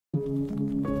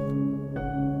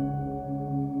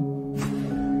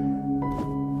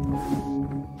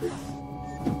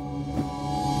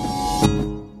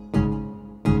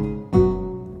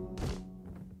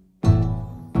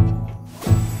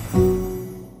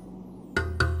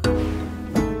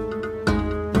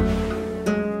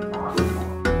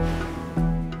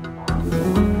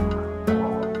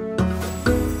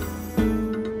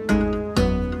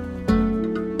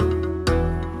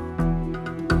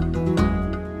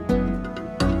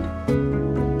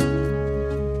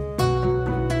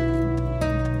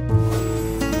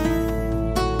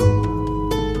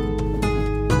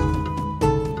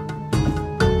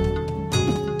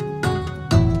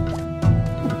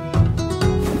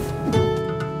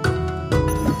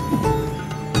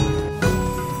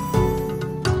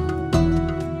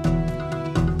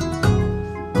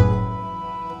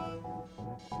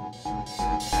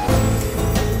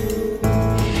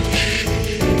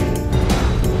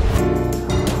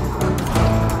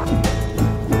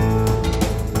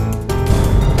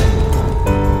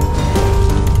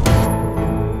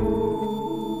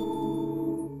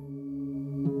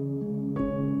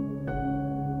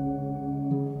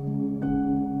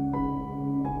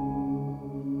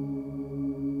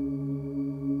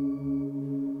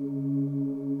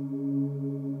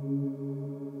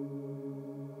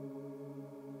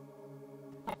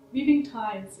Weaving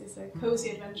Tides is a cozy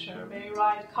adventure where you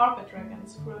ride carpet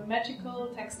dragons through a magical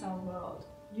textile world.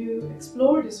 You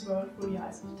explore this world through the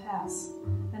eyes of Taz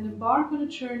and embark on a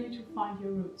journey to find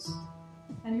your roots.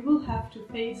 And you will have to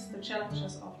face the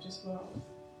challenges of this world.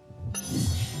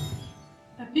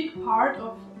 A big part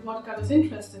of what got us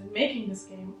interested in making this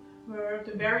game were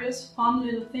the various fun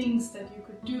little things that you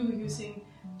could do using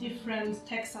different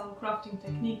textile crafting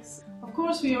techniques. Of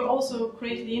course, we are also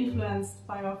greatly influenced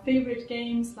by our favorite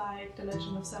games like the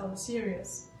Legend of Zelda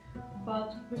series.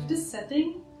 But with this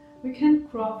setting, we can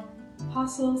craft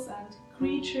puzzles and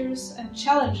creatures and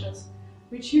challenges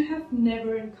which you have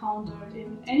never encountered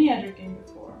in any other game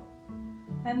before.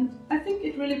 And I think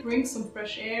it really brings some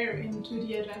fresh air into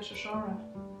the adventure genre.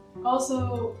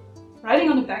 Also,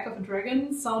 riding on the back of a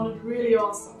dragon sounded really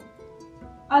awesome.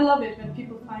 I love it when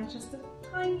people find just the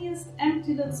tiniest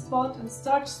empty little spot and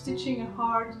start stitching a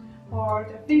heart or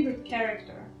their favorite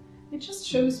character. It just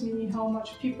shows me how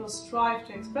much people strive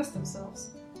to express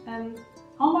themselves and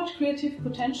how much creative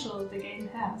potential the game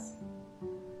has.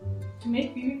 To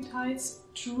make Weaving Tides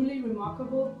truly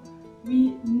remarkable,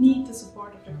 we need the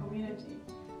support of the community.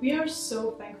 We are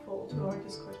so thankful to our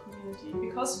Discord community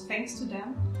because thanks to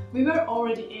them, we were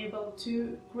already able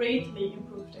to greatly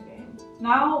improve the game.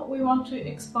 Now we want to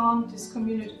expand this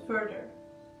community further,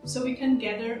 so we can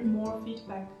gather more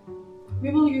feedback. We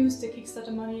will use the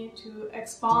Kickstarter money to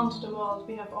expand the world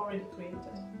we have already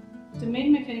created. The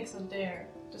main mechanics are there,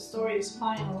 the story is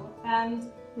final,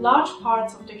 and large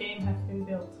parts of the game have been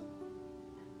built.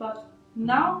 But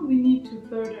now we need to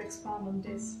further expand on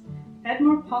this, add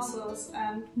more puzzles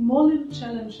and more little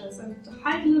challenges and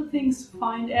hide little things to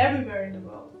find everywhere in the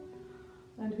world.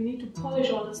 And we need to polish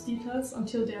all those details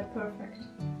until they are perfect.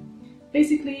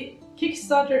 Basically,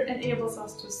 Kickstarter enables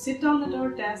us to sit down at our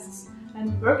desks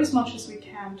and work as much as we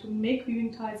can to make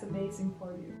Weaving Tides amazing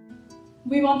for you.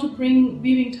 We want to bring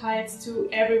Weaving Tides to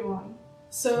everyone,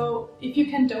 so if you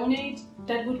can donate,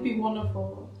 that would be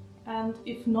wonderful. And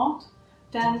if not,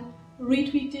 then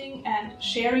retweeting and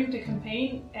sharing the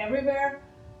campaign everywhere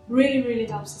really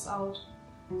helps us out.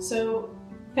 So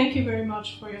thank you very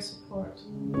much for your support.